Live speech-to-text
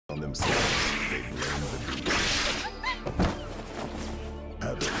themselves, they blame the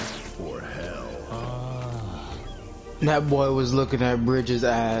heaven or hell. That boy was looking at Bridget's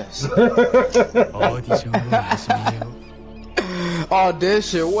ass.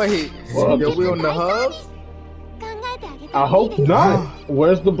 Audition, wait. Yo, we on the hub? I hope not.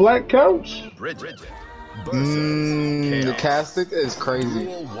 Where's the black couch? Bridget. The casting is crazy.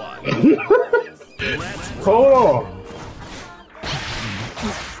 Hold on.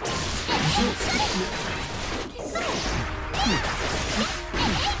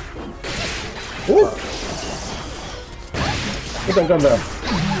 Ooh. Get that gun down.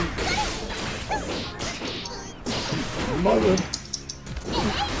 Mother.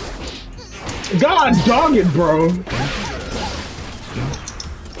 God dog it, bro.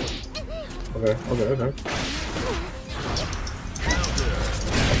 Okay.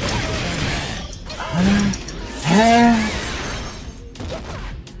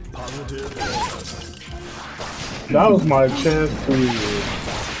 That was my chance to.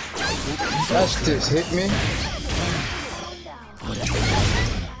 That just hit me.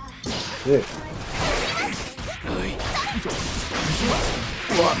 Shit.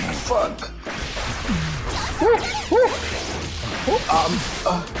 What the fuck?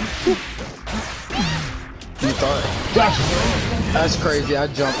 You thought? Gotcha. That's crazy. I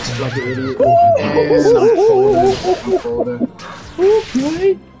jumped like an idiot. And I'm folding.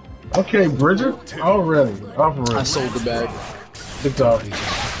 Okay. Okay, Bridget. Already. I sold the bag. Good job.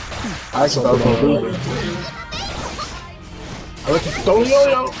 I sold the bag. I let you throw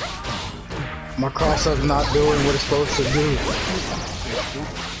yo-yo. My cross-up's not doing what it's supposed to do.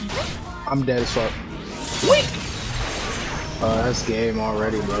 I'm dead as fuck. That's game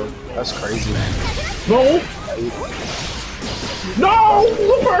already, bro. That's crazy. No! No!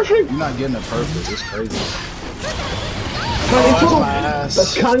 The perfect! You're not getting it perfect. It's crazy. Kanye Turtle! My ass.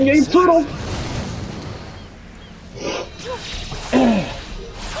 That's Kanye Turtle!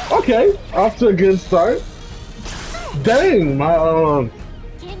 Okay, off to a good start. Dang, my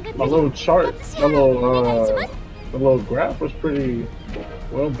little chart, my little graph was pretty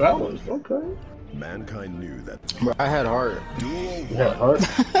well balanced. Okay. Mankind knew that. Bro, I had heart. You had heart?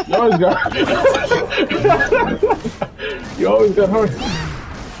 You always got You always got heart.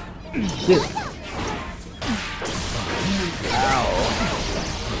 Shit. Ow.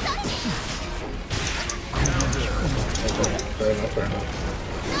 Fair enough.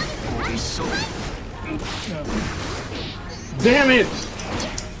 Damn it!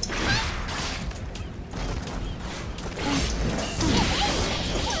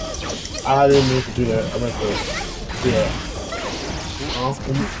 I didn't mean to do that. I meant to do that.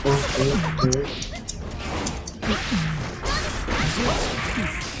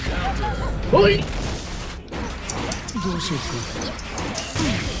 Boy!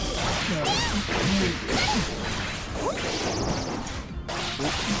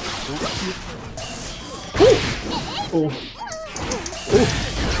 Oh.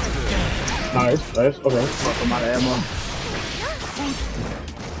 Nice, okay. Fuck, I'm out of ammo.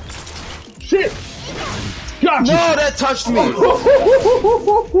 Shit! Gotcha! No, that touched me!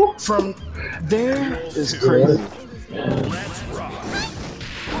 From there is crazy.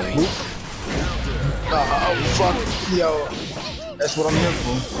 Oh, fuck. Yo. That's what I'm here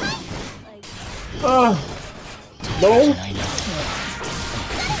for. No?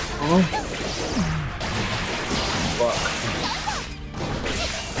 Fuck.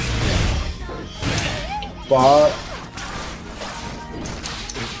 Fuck.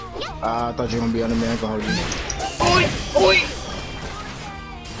 I thought you were gonna be on the man hold you. Oi! Oi!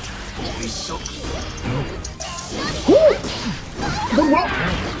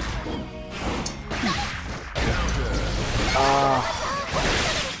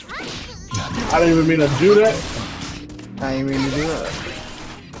 I didn't even mean to do that. I didn't mean to do that.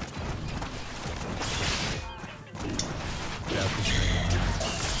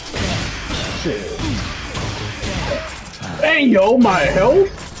 Shit. Hey yo, my health?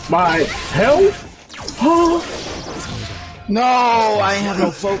 My health? No, I ain't have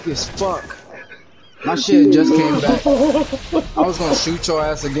no focus. Fuck. My shit just came back. I was gonna shoot your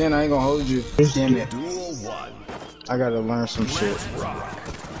ass again. I ain't gonna hold you. Damn it. I gotta learn some shit.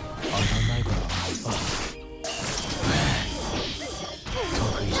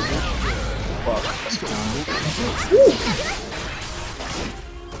 Fuck.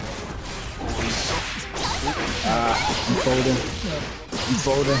 I'm folding. I'm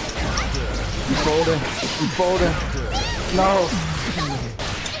folding. I'm folding. I'm folding. No.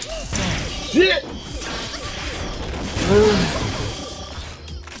 Shit!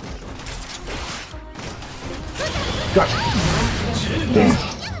 Gotcha.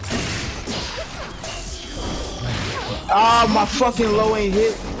 Ah, my fucking low ain't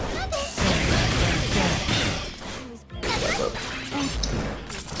hit.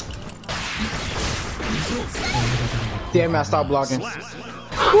 Damn it, I stopped blocking.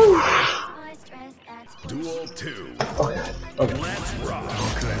 Duel 2. Okay. Okay. Let's rock.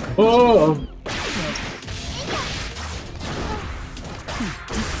 Oh.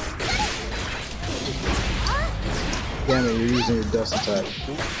 Damn it, you're using your dust attack.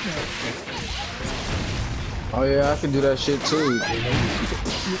 Oh yeah, I can do that shit too.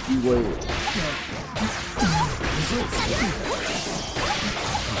 You wait.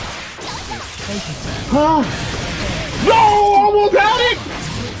 No! Almost had it!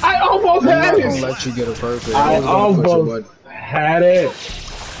 I almost had I'm not it! gonna let you get a perfect. I almost had it.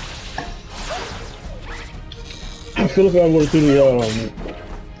 I feel like I would have threw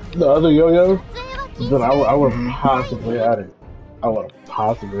the other yo-yo, then I would have possibly had it. I would have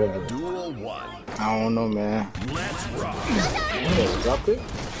possibly had it. Duel 1. I don't know, man. Let's rock. Drop it.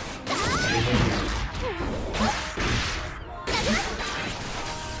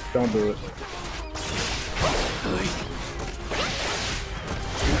 Don't do it.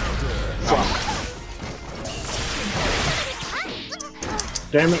 Fuck.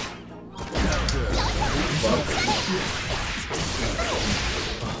 Damn it.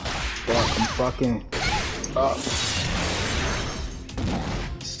 Fuck, I'm fucking up.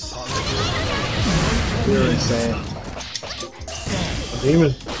 You're insane.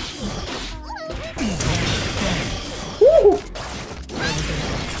 Demon. Woo!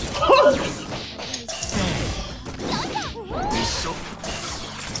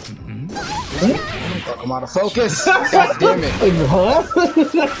 I'm out of focus. God damn it. Huh?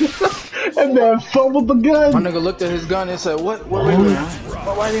 And then fumbled the gun. My nigga looked at his gun and said, what are you doing?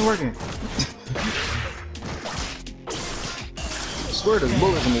 Why it ain't working? I swear there's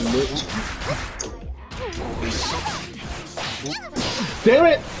bullets in this bitch. Damn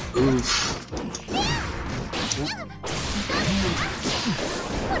it! Oof.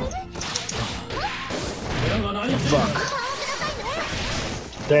 Fuck.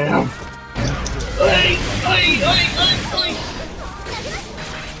 Damn.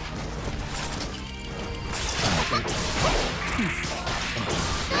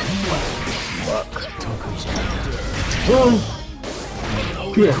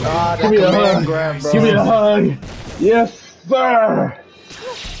 Come here. Ah, Give me a hug. grab, bro. Give me a hug. Yes, sir.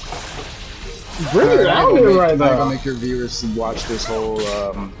 Bring it out here right I'm gonna now. make your viewers watch this whole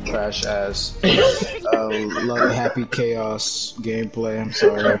trash ass love happy chaos gameplay. I'm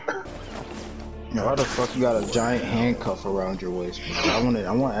sorry. Yo, how the fuck you got a giant handcuff around your waist, bro? I want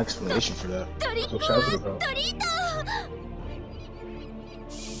an explanation for that. That's what Chad's about.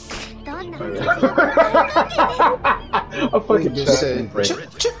 I fucking just said Chad.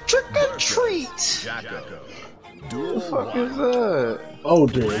 trick or treat. Jacko. What Duel the fuck 1. is that? Oh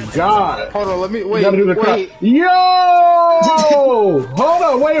dear God. Hold on, let me You wait. gotta do the Wait. Yo! Hold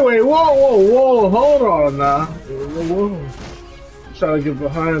on, wait, whoa, hold on now. Whoa. I'm trying to get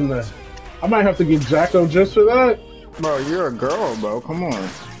behind that. I might have to get Jacko just for that. Bro, you're a girl, bro. Come on.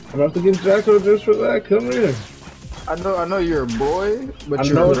 I'm about to get Jacko just for that. Come here. I know you're a boy, but I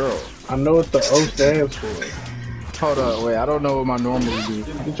you're know a girl. I know what the O stands for. Hold on, wait. I don't know what my normal would be.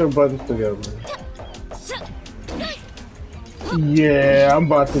 Get your buttons together. Yeah, I'm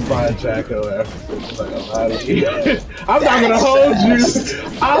about to buy Jacko after this. Like, I'm out of here. I'm not gonna hold you.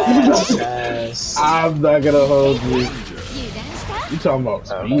 I'm not gonna hold you. You talking about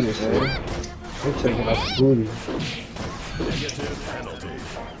speed and shit. I'm taking off the booty. Negative penalty.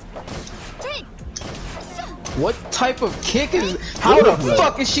 What type of kick is? How the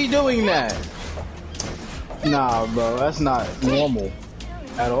fuck is she doing that? Nah, bro, that's not normal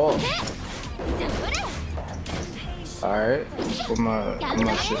at all. Alright, put my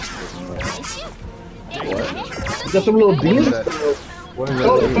shit. What? Got some little What is demons. that? What is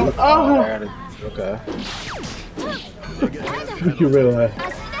that? Okay. You really like.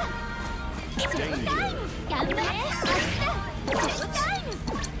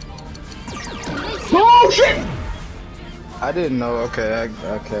 Oh shit! I didn't know. Okay,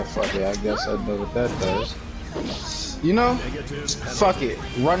 okay, fuck it. I guess I know what that does. You know, fuck it.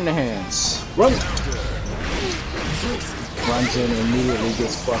 Run the hands. Run! Runs in and immediately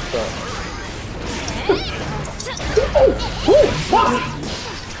gets fucked up.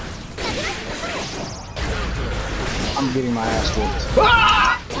 I'm getting my ass whooped.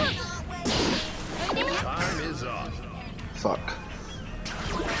 Time is up. Fuck.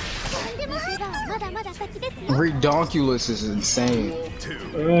 Redonkulous is insane. Duel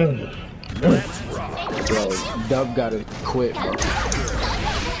 2. Let's rock. Yo, Dub gotta quit, bro.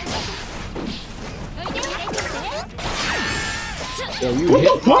 Yo, you What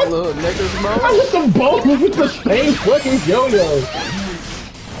hit the fuck? my little niggas, bro. I hit them both with the same fucking yo-yo.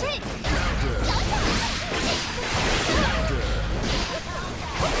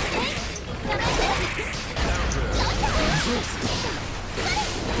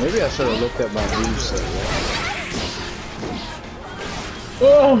 Maybe I should have looked at my move set.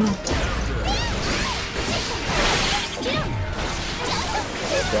 Oh.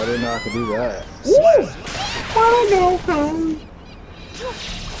 I didn't know I could do that. Woo! I know,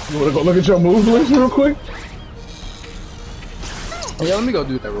 you wanna go look at your move list real quick? Yeah, let me go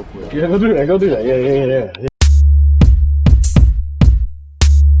do that real quick. Yeah, go do that. Yeah.